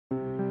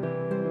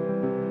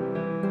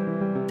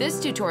This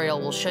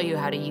tutorial will show you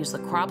how to use the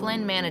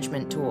Cropland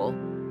Management tool,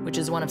 which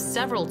is one of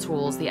several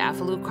tools the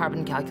AFOLU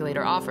Carbon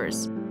Calculator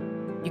offers.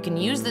 You can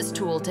use this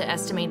tool to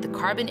estimate the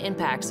carbon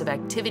impacts of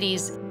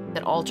activities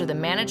that alter the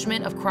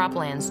management of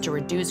croplands to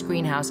reduce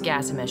greenhouse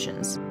gas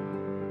emissions.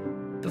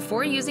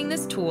 Before using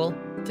this tool,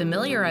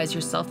 familiarize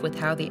yourself with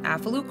how the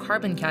AFOLU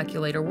Carbon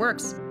Calculator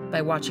works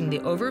by watching the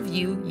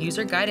Overview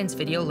User Guidance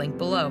video linked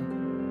below.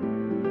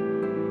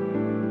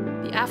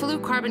 The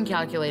AFOLU Carbon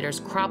Calculator's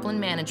Cropland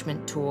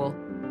Management tool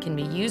can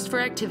be used for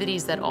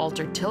activities that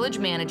alter tillage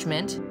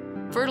management,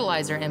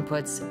 fertilizer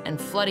inputs, and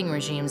flooding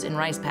regimes in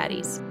rice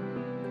paddies.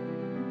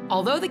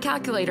 Although the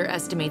calculator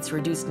estimates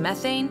reduced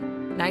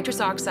methane,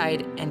 nitrous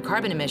oxide, and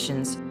carbon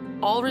emissions,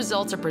 all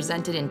results are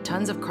presented in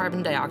tons of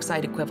carbon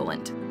dioxide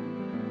equivalent.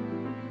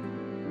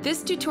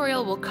 This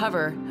tutorial will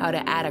cover how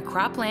to add a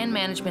cropland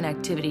management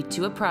activity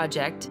to a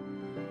project,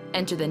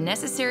 enter the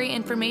necessary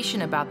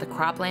information about the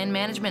cropland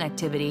management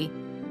activity,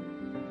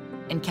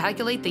 and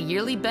calculate the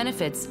yearly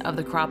benefits of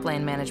the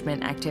cropland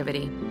management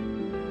activity.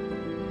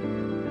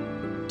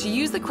 To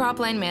use the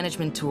Cropland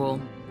Management tool,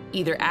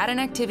 either add an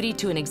activity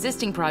to an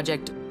existing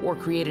project or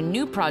create a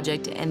new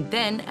project and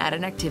then add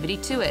an activity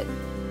to it.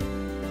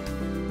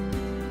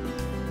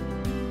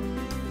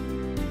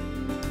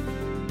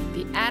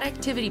 The Add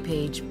Activity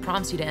page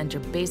prompts you to enter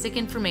basic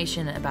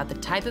information about the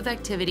type of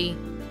activity,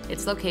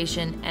 its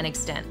location, and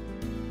extent.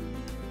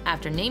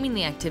 After naming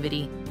the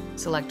activity,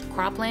 select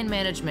Cropland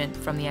Management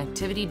from the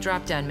Activity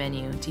drop-down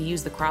menu to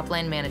use the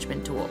Cropland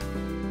Management tool.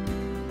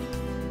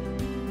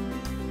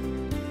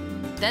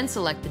 Then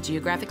select the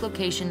geographic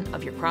location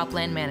of your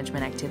cropland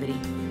management activity.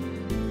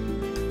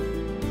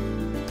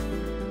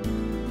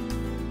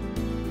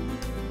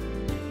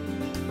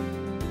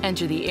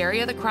 Enter the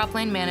area the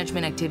cropland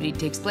management activity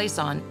takes place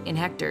on in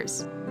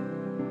hectares.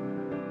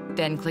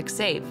 Then click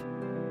Save.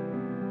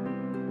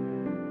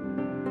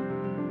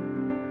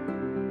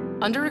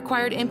 Under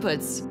Required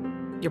Inputs,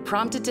 you're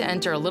prompted to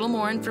enter a little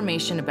more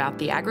information about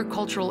the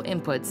agricultural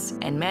inputs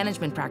and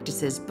management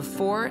practices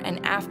before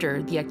and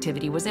after the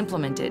activity was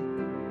implemented.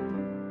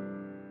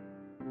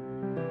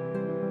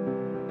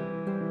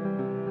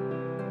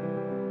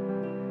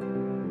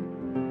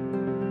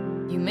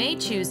 You may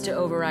choose to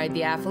override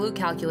the AFOLU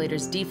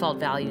calculator's default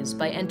values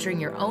by entering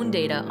your own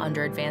data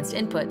under Advanced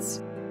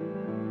Inputs.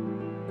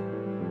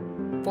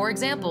 For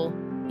example,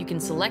 you can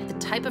select the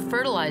type of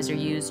fertilizer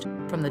used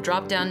from the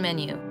drop-down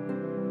menu.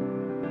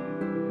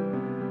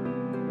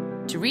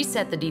 To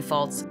reset the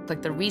defaults,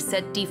 click the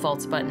Reset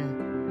Defaults button.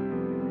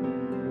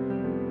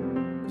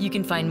 You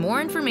can find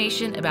more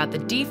information about the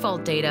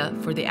default data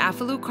for the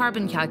AFOLU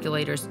Carbon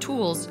Calculator's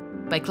tools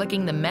by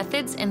clicking the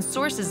Methods and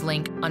Sources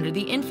link under the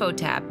Info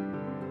tab.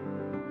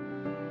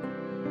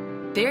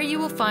 There you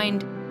will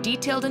find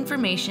detailed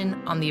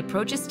information on the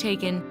approaches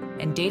taken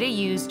and data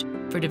used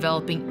for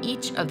developing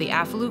each of the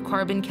AFOLU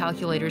Carbon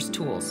Calculator's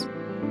tools.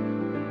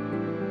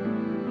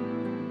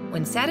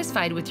 When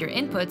satisfied with your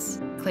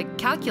inputs, click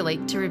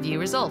Calculate to review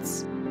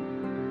results.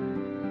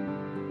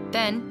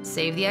 Then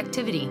save the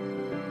activity.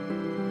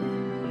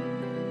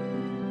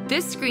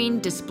 This screen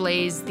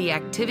displays the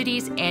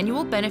activity's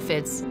annual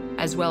benefits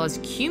as well as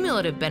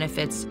cumulative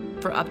benefits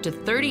for up to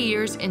 30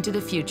 years into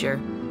the future.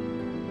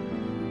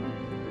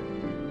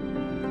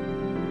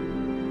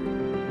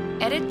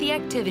 Edit the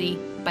activity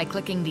by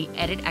clicking the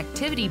Edit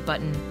Activity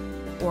button,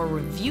 or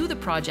review the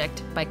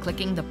project by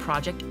clicking the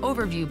Project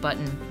Overview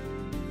button.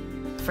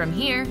 From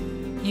here,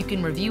 you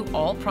can review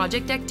all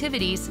project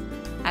activities,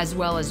 as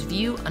well as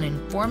view an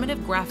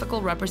informative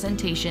graphical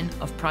representation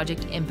of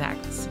project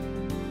impacts.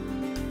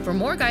 For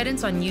more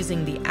guidance on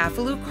using the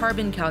AFOLU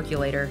Carbon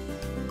Calculator,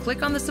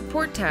 click on the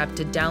Support tab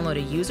to download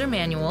a user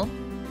manual,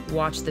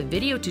 watch the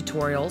video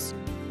tutorials,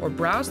 or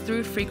browse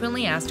through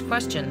frequently asked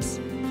questions.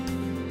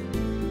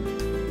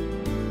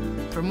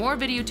 For more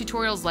video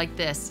tutorials like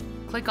this,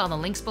 click on the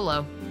links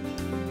below.